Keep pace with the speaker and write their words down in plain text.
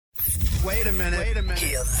Wait a minute.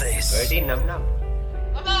 Hear this. Birdie num num.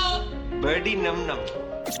 Birdie num num.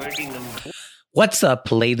 Birdie num num. What's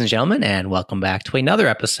up, ladies and gentlemen, and welcome back to another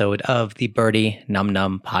episode of the Birdie Num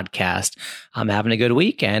Num podcast. I'm having a good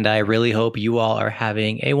week, and I really hope you all are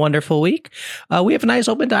having a wonderful week. We have a nice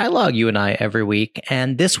open dialogue, you and I, every week.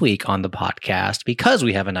 And this week on the podcast, because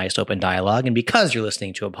we have a nice open dialogue and because you're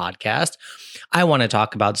listening to a podcast, I want to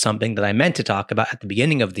talk about something that I meant to talk about at the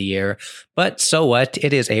beginning of the year. But so what?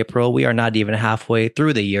 It is April. We are not even halfway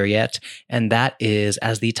through the year yet. And that is,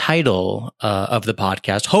 as the title of the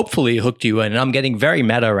podcast hopefully hooked you in. And I'm getting very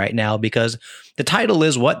meta right now because the title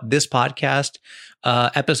is what this podcast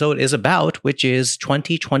episode is about, which is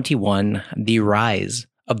 2021, the rise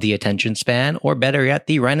of the attention span, or better yet,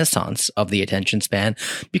 the renaissance of the attention span,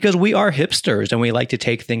 because we are hipsters and we like to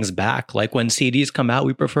take things back. Like when CDs come out,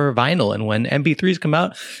 we prefer vinyl. And when MP3s come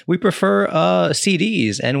out, we prefer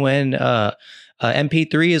CDs. And when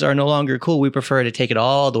MP3s are no longer cool, we prefer to take it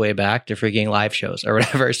all the way back to freaking live shows or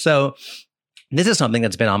whatever. So this is something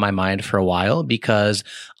that's been on my mind for a while because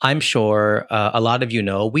I'm sure a lot of you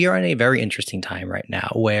know we are in a very interesting time right now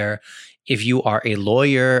where if you are a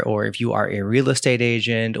lawyer or if you are a real estate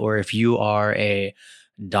agent or if you are a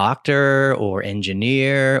doctor or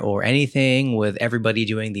engineer or anything with everybody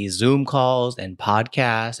doing these Zoom calls and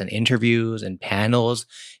podcasts and interviews and panels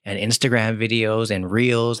and Instagram videos and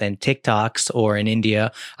reels and TikToks, or in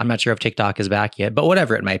India, I'm not sure if TikTok is back yet, but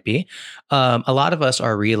whatever it might be. A lot of us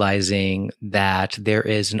are realizing that there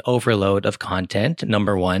is an overload of content,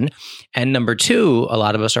 number one. And number two, a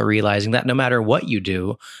lot of us are realizing that no matter what you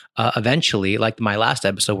do, eventually, like my last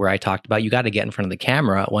episode where I talked about, you got to get in front of the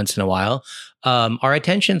camera once in a while. Our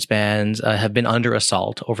attention spans have been under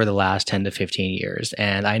assault over the last 10 to 15 years.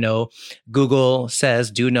 And I know Google says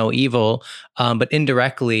do no evil, but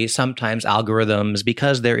indirectly, sometimes algorithms,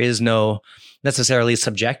 because there is no necessarily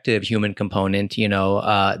subjective human component,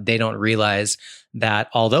 they don't realize that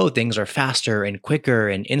although things are faster and quicker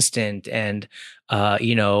and instant and,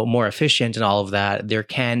 more efficient and all of that, there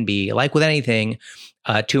can be, like with anything,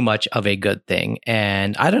 too much of a good thing.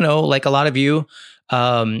 And I don't know, like a lot of you,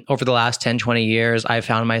 over the last 10, 20 years, I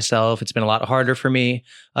found myself, it's been a lot harder for me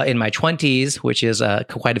in my 20s, which is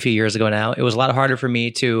quite a few years ago now. It was a lot harder for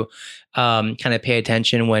me to kind of pay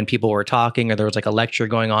attention when people were talking or there was like a lecture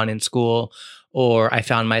going on in school, or I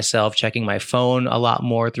found myself checking my phone a lot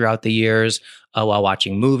more throughout the years while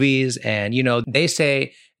watching movies. And, they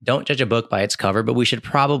say, don't judge a book by its cover, but we should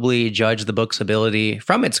probably judge the book's ability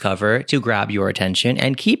from its cover to grab your attention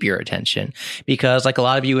and keep your attention. Because like a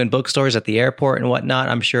lot of you in bookstores at the airport and whatnot,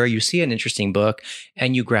 I'm sure you see an interesting book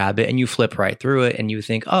and you grab it and you flip right through it and you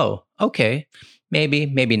think, oh, okay, maybe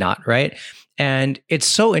not, right? And it's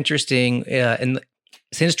so interesting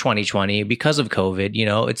since 2020 because of COVID,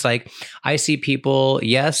 it's like I see people,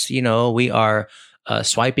 yes, we are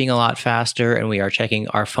swiping a lot faster and we are checking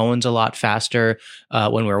our phones a lot faster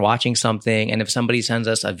when we're watching something. And if somebody sends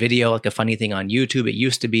us a video, like a funny thing on YouTube, it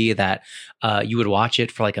used to be that you would watch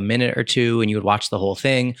it for like a minute or two and you would watch the whole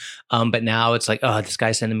thing. But now it's like, oh, this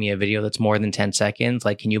guy's sending me a video that's more than 10 seconds.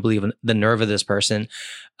 Like, can you believe the nerve of this person?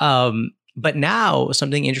 But now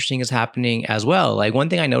something interesting is happening as well. Like one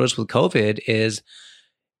thing I noticed with COVID is,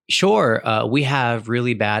 sure, we have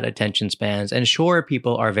really bad attention spans, and sure,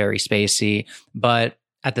 people are very spacey, but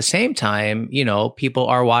at the same time, people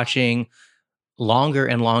are watching longer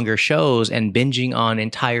and longer shows and binging on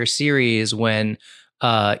entire series when,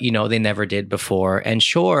 they never did before. And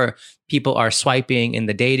sure, people are swiping in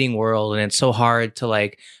the dating world, and it's so hard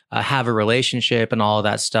to have a relationship and all of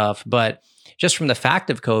that stuff. But just from the fact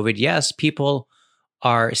of COVID, yes, people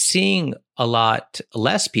are seeing a lot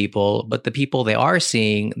less people, but the people they are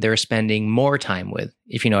seeing, they're spending more time with,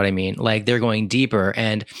 if you know what I mean. Like they're going deeper.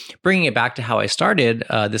 And bringing it back to how I started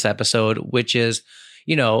this episode, which is,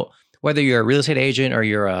 whether you're a real estate agent or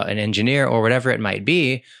you're an engineer or whatever it might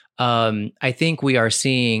be, I think we are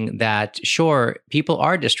seeing that, sure, people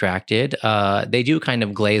are distracted. They do kind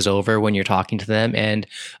of glaze over when you're talking to them. And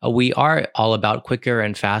we are all about quicker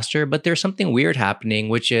and faster, but there's something weird happening,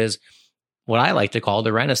 which is what I like to call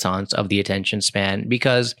the renaissance of the attention span,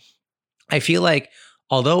 because I feel like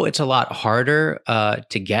although it's a lot harder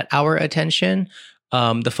to get our attention,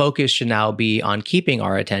 the focus should now be on keeping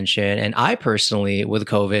our attention. And I personally, with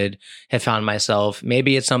COVID, have found myself,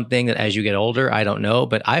 maybe it's something that as you get older, I don't know,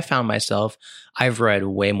 but I found myself, I've read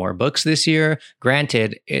way more books this year.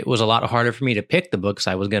 Granted, it was a lot harder for me to pick the books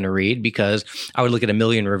I was going to read because I would look at a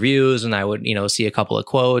million reviews and I would, see a couple of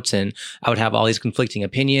quotes and I would have all these conflicting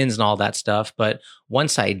opinions and all that stuff. But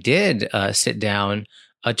once I did sit down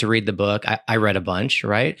to read the book, I read a bunch,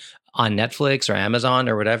 right? on Netflix or Amazon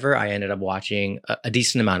or whatever, I ended up watching a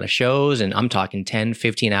decent amount of shows, and I'm talking 10,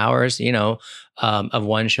 15 hours, of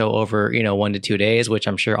one show over, 1 to 2 days, which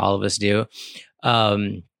I'm sure all of us do.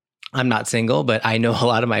 I'm not single, but I know a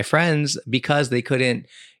lot of my friends, because they couldn't,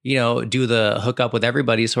 do the hook up with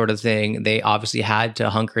everybody sort of thing. They obviously had to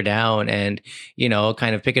hunker down and,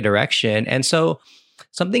 kind of pick a direction. And so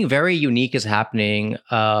something very unique is happening,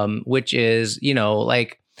 which is,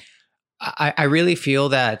 like, I really feel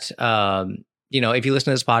that, if you listen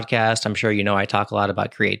to this podcast, I'm sure, I talk a lot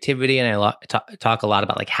about creativity, and I talk a lot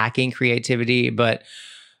about like hacking creativity, but,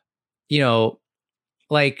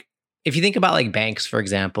 like, if you think about like banks, for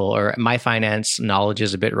example, or my finance knowledge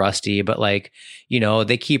is a bit rusty, but like,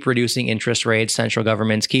 they keep reducing interest rates. Central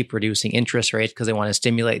governments keep reducing interest rates because they want to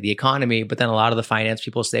stimulate the economy. But then a lot of the finance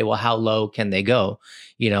people say, well, how low can they go?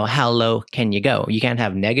 How low can you go? You can't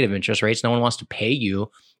have negative interest rates. No one wants to pay you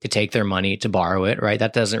to take their money to borrow it, right?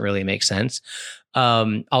 That doesn't really make sense.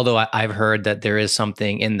 Although I've heard that there is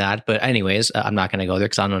something in that. But anyways, I'm not going to go there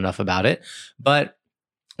because I don't know enough about it. But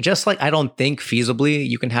just like I don't think feasibly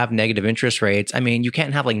you can have negative interest rates. I mean, you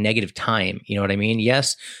can't have like negative time. You know what I mean?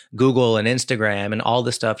 Yes, Google and Instagram and all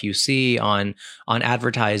the stuff you see on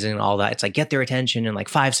advertising and all that, it's like get their attention in like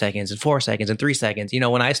 5 seconds and 4 seconds and 3 seconds.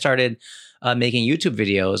 When I started making YouTube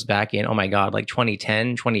videos back in, oh my God, like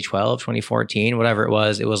 2010, 2012, 2014, whatever it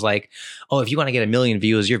was like, oh, if you want to get 1 million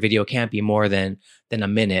views, your video can't be more than a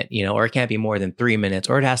minute, or it can't be more than 3 minutes,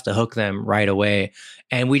 or it has to hook them right away.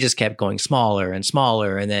 And we just kept going smaller and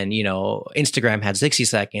smaller. And then, Instagram had 60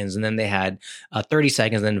 seconds, and then they had 30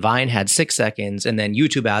 seconds, and then Vine had 6 seconds. And then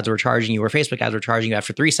YouTube ads were charging you, or Facebook ads were charging you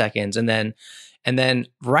after 3 seconds. And then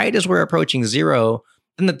right as we're approaching zero,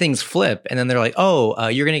 then the things flip, and then they're like, oh,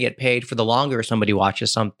 you're going to get paid for the longer somebody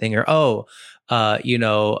watches something, or,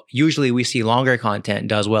 usually we see longer content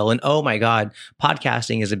does well. And oh my God,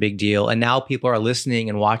 podcasting is a big deal. And now people are listening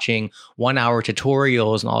and watching 1-hour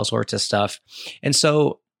tutorials and all sorts of stuff. And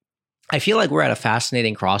so I feel like we're at a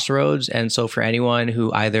fascinating crossroads. And so for anyone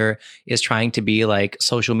who either is trying to be like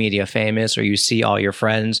social media famous, or you see all your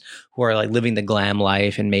friends who are like living the glam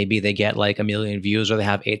life and maybe they get like 1 million views, or they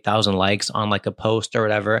have 8,000 likes on like a post or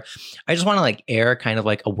whatever, I just want to like air kind of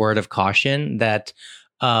like a word of caution that,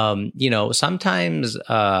 sometimes,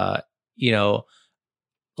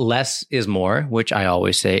 less is more, which I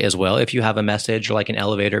always say as well. If you have a message or like an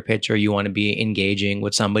elevator pitch, or you want to be engaging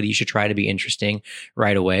with somebody, you should try to be interesting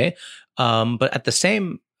right away. But at the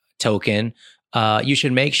same token, you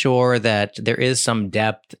should make sure that there is some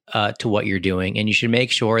depth to what you're doing. And you should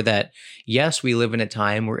make sure that, yes, we live in a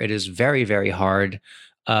time where it is very, very hard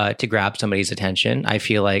to grab somebody's attention. I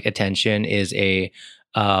feel like attention is a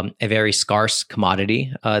very scarce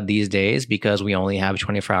commodity these days, because we only have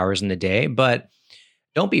 24 hours in the day. But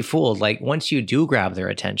don't be fooled. Like, once you do grab their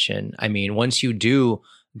attention, I mean, once you do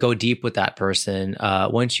go deep with that person,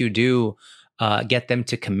 once you do get them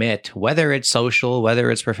to commit, whether it's social,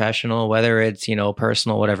 whether it's professional, whether it's,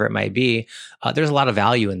 personal, whatever it might be, there's a lot of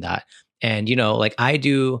value in that. And, like I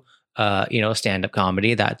do, stand-up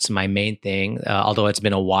comedy. That's my main thing. Although it's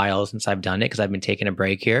been a while since I've done it, because I've been taking a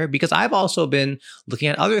break here, because I've also been looking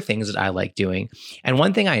at other things that I like doing. And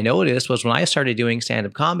one thing I noticed was when I started doing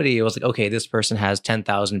stand-up comedy, it was like, okay, this person has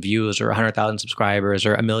 10,000 views or 100,000 subscribers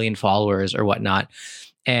or 1 million followers or whatnot.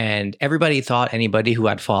 And everybody thought anybody who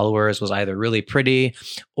had followers was either really pretty,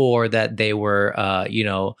 or that they were,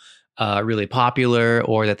 really popular,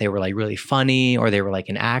 or that they were like really funny, or they were like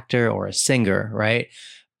an actor or a singer, right?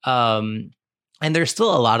 And there's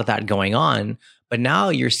still a lot of that going on, but now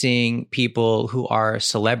you're seeing people who are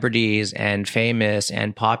celebrities and famous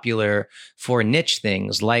and popular for niche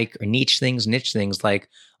things like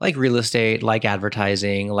real estate, like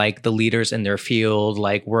advertising, like the leaders in their field,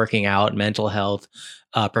 like working out, mental health,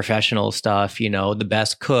 professional stuff, the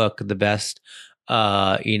best cook, the best,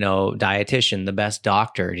 dietitian, the best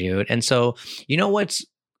doctor, dude. And so, what's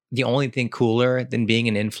the only thing cooler than being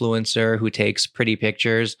an influencer who takes pretty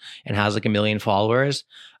pictures and has like 1 million followers,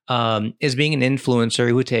 is being an influencer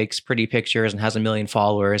who takes pretty pictures and has 1 million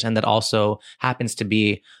followers, and that also happens to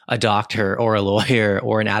be a doctor or a lawyer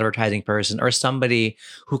or an advertising person, or somebody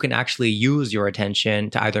who can actually use your attention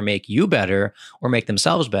to either make you better or make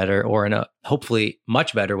themselves better, or in a hopefully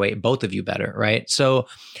much better way, both of you better, right? So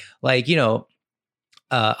like,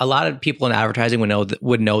 a lot of people in advertising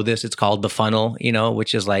would know this. It's called the funnel,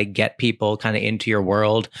 which is like get people kind of into your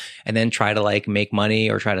world and then try to like make money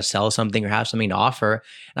or try to sell something or have something to offer.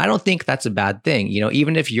 And I don't think that's a bad thing.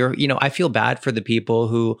 Even if you're, I feel bad for the people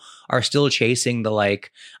who are still chasing the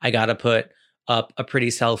like, I got to put up a pretty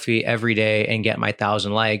selfie every day and get my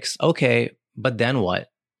 1,000 likes. Okay, but then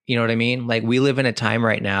what? You know what I mean? Like we live in a time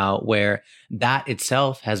right now where that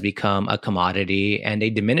itself has become a commodity and a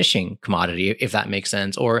diminishing commodity, if that makes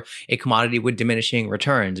sense, or a commodity with diminishing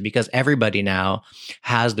returns because everybody now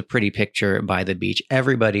has the pretty picture by the beach.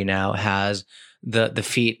 Everybody now has the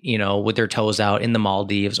feet, with their toes out in the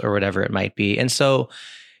Maldives or whatever it might be. And so,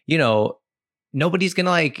 nobody's going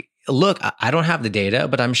to like, look, I don't have the data,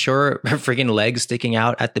 but I'm sure freaking legs sticking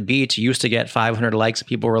out at the beach used to get 500 likes.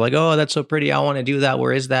 People were like, oh, that's so pretty. I want to do that.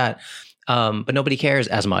 Where is that? But nobody cares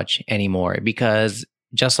as much anymore because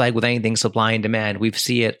just like with anything supply and demand, we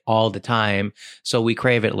see it all the time. So we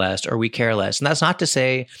crave it less or we care less. And that's not to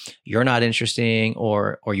say you're not interesting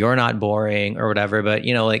or you're not boring or whatever. But,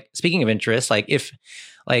 like speaking of interest, like if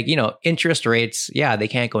like, interest rates, yeah, they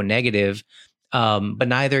can't go negative. But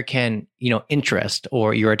neither can, interest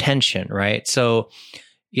or your attention, right? So,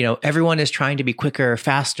 everyone is trying to be quicker,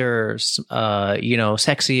 faster, sexier,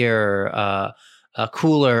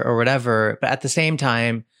 cooler or whatever. But at the same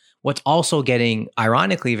time, what's also getting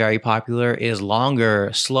ironically very popular is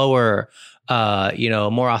longer, slower,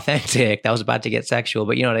 more authentic. That was about to get sexual,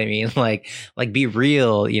 but you know what I mean? Like be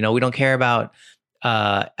real, we don't care about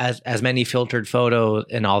as many filtered photos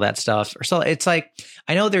and all that stuff. So it's like,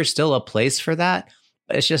 I know there's still a place for that,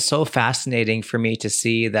 but it's just so fascinating for me to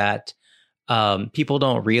see that people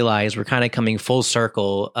don't realize we're kind of coming full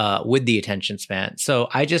circle with the attention span. So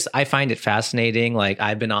I find it fascinating. Like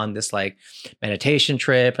I've been on this like meditation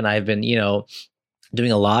trip and I've been,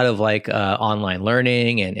 doing a lot of like online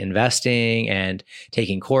learning and investing and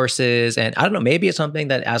taking courses. And I don't know, maybe it's something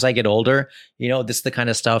that as I get older, this is the kind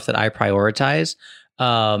of stuff that I prioritize.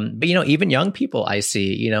 But even young people I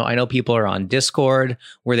see, I know people are on Discord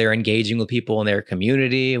where they're engaging with people in their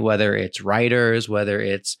community, whether it's writers, whether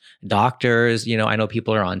it's doctors, I know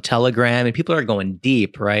people are on Telegram and people are going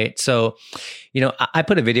deep, right? So, I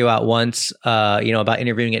put a video out once, about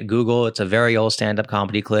interviewing at Google. It's a very old stand-up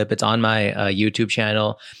comedy clip. It's on my YouTube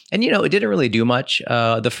channel. And, it didn't really do much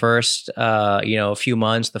the first, few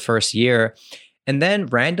months, the first year. And then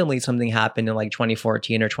randomly something happened in like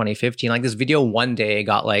 2014 or 2015. Like this video one day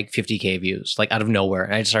got like 50K views, like out of nowhere.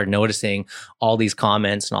 And I just started noticing all these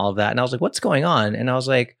comments and all of that. And I was like, what's going on? And I was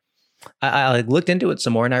like, I like looked into it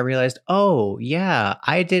some more and I realized, oh yeah,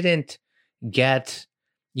 I didn't get,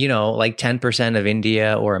 like 10% of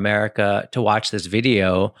India or America to watch this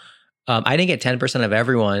video. I didn't get 10% of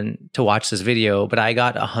everyone to watch this video, but I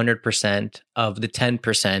got 100% of the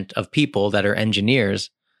 10% of people that are engineers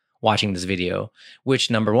watching this video,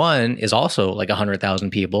 which number one is also like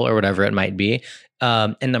 100,000 people or whatever it might be.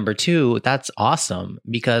 And number two, that's awesome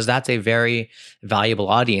because that's a very valuable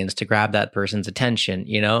audience to grab that person's attention,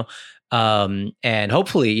 and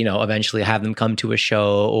hopefully, eventually have them come to a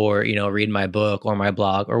show or, read my book or my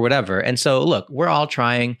blog or whatever. And so look, we're all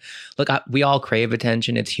trying, we all crave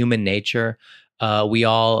attention. It's human nature. We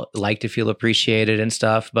all like to feel appreciated and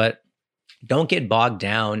stuff, but don't get bogged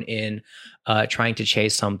down in trying to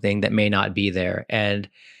chase something that may not be there. And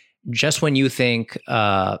just when you think,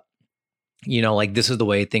 like this is the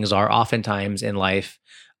way things are, oftentimes in life,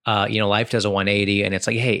 life does a 180 and it's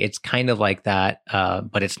like, hey, it's kind of like that,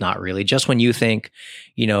 but it's not really. Just when you think,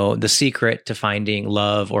 the secret to finding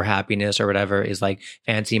love or happiness or whatever is like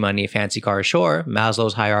fancy money, fancy cars. Sure,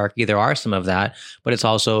 Maslow's hierarchy, there are some of that, but it's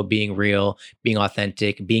also being real, being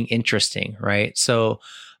authentic, being interesting, right? So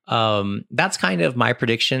that's kind of my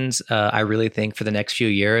predictions. I really think for the next few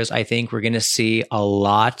years, I think we're going to see a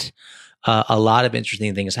lot of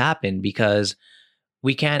interesting things happen because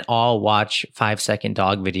we can't all watch 5-second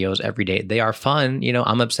dog videos every day. They are fun.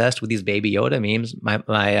 I'm obsessed with these Baby Yoda memes.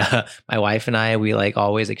 My wife and I, we like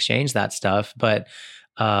always exchange that stuff, but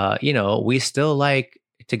we still like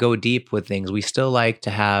to go deep with things. We still like to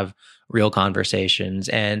have real conversations.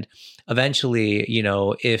 And eventually,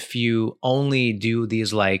 if you only do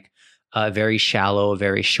these like very shallow,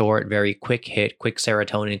 very short, very quick hit, quick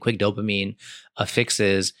serotonin, quick dopamine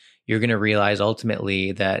fixes, you're going to realize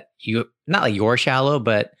ultimately that not like you're shallow,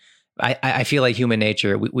 but I feel like human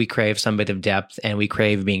nature, we crave some bit of depth and we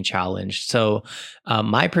crave being challenged. So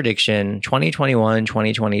my prediction, 2021,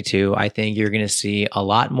 2022, I think you're going to see a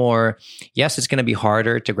lot more. Yes, it's going to be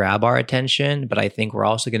harder to grab our attention, but I think we're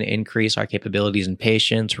also going to increase our capabilities and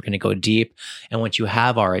patience. We're going to go deep. And once you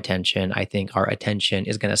have our attention, I think our attention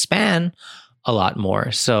is going to span a lot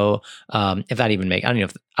more. So if that even I don't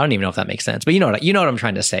even know if that makes sense, but you know what I'm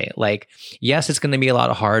trying to say. Like, yes, it's going to be a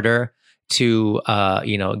lot harder to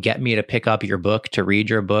get me to pick up your book, to read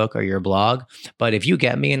your book or your blog. But if you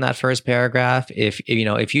get me in that first paragraph, if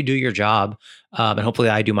you do your job, and hopefully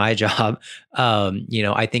I do my job,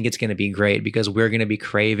 I think it's going to be great because we're going to be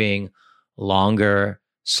craving longer,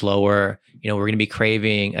 slower. We're going to be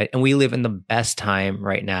craving, and we live in the best time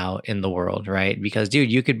right now in the world, right? Because,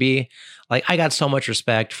 dude, you could be like, I got so much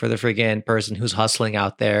respect for the friggin' person who's hustling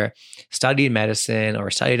out there, studied medicine or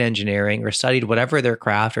studied engineering or studied whatever their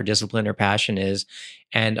craft or discipline or passion is,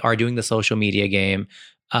 and are doing the social media game,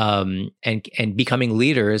 and becoming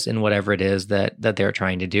leaders in whatever it is that they're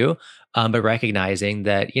trying to do. But recognizing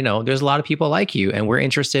that, there's a lot of people like you, and we're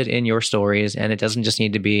interested in your stories, and it doesn't just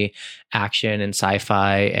need to be action and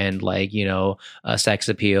sci-fi and sex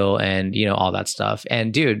appeal and, all that stuff.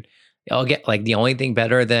 And dude, I'll get like, the only thing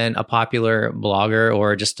better than a popular blogger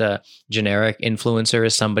or just a generic influencer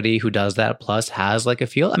is somebody who does that plus has like a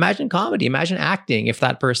feel. Imagine comedy, imagine acting. If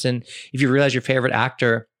you realize your favorite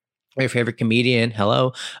actor, your favorite comedian,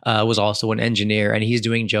 was also an engineer, and he's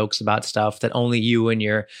doing jokes about stuff that only you and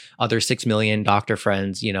your other 6 million doctor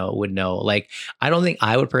friends, would know. Like, I don't think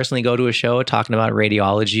I would personally go to a show talking about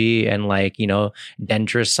radiology and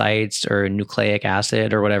dendrocytes or nucleic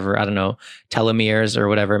acid or whatever, I don't know, telomeres or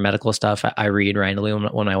whatever medical stuff I read randomly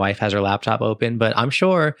when my wife has her laptop open. But I'm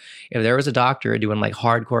sure if there was a doctor doing like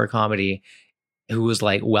hardcore comedy who was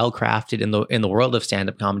like well crafted in the world of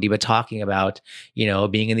stand-up comedy, but talking about,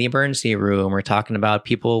 being in the emergency room or talking about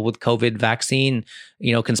people with COVID vaccine,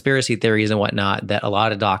 conspiracy theories and whatnot, that a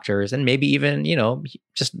lot of doctors and maybe even,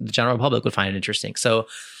 just the general public would find it interesting. So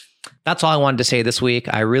that's all I wanted to say this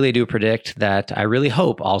week. I really do predict that, I really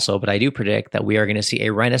hope also, but I do predict that we are going to see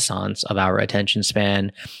a renaissance of our attention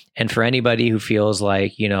span. And for anybody who feels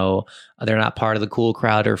like, they're not part of the cool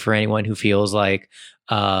crowd, or for anyone who feels like,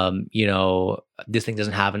 this thing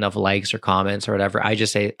doesn't have enough likes or comments or whatever, I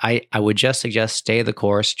just say, I would just suggest stay the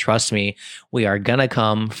course. Trust me, we are going to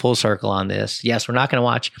come full circle on this. Yes, we're not going to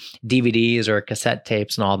watch DVDs or cassette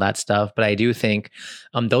tapes and all that stuff, but I do think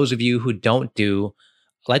those of you who don't do,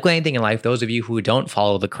 like with anything in life, those of you who don't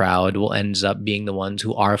follow the crowd will end up being the ones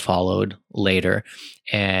who are followed later.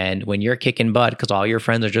 And when you're kicking butt because all your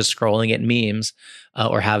friends are just scrolling at memes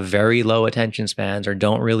or have very low attention spans or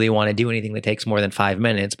don't really want to do anything that takes more than 5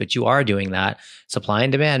 minutes, but you are doing that, supply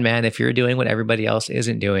and demand, man. If you're doing what everybody else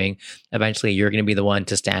isn't doing, eventually you're going to be the one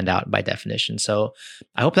to stand out by definition. So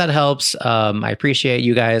I hope that helps. I appreciate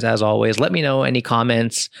you guys as always. Let me know any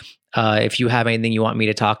comments. If you have anything you want me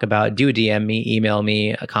to talk about, do DM me, email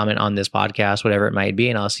me, a comment on this podcast, whatever it might be,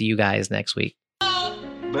 and I'll see you guys next week.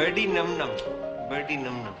 Birdie num num. Birdie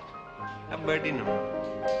num num. A birdie num num.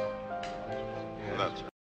 That's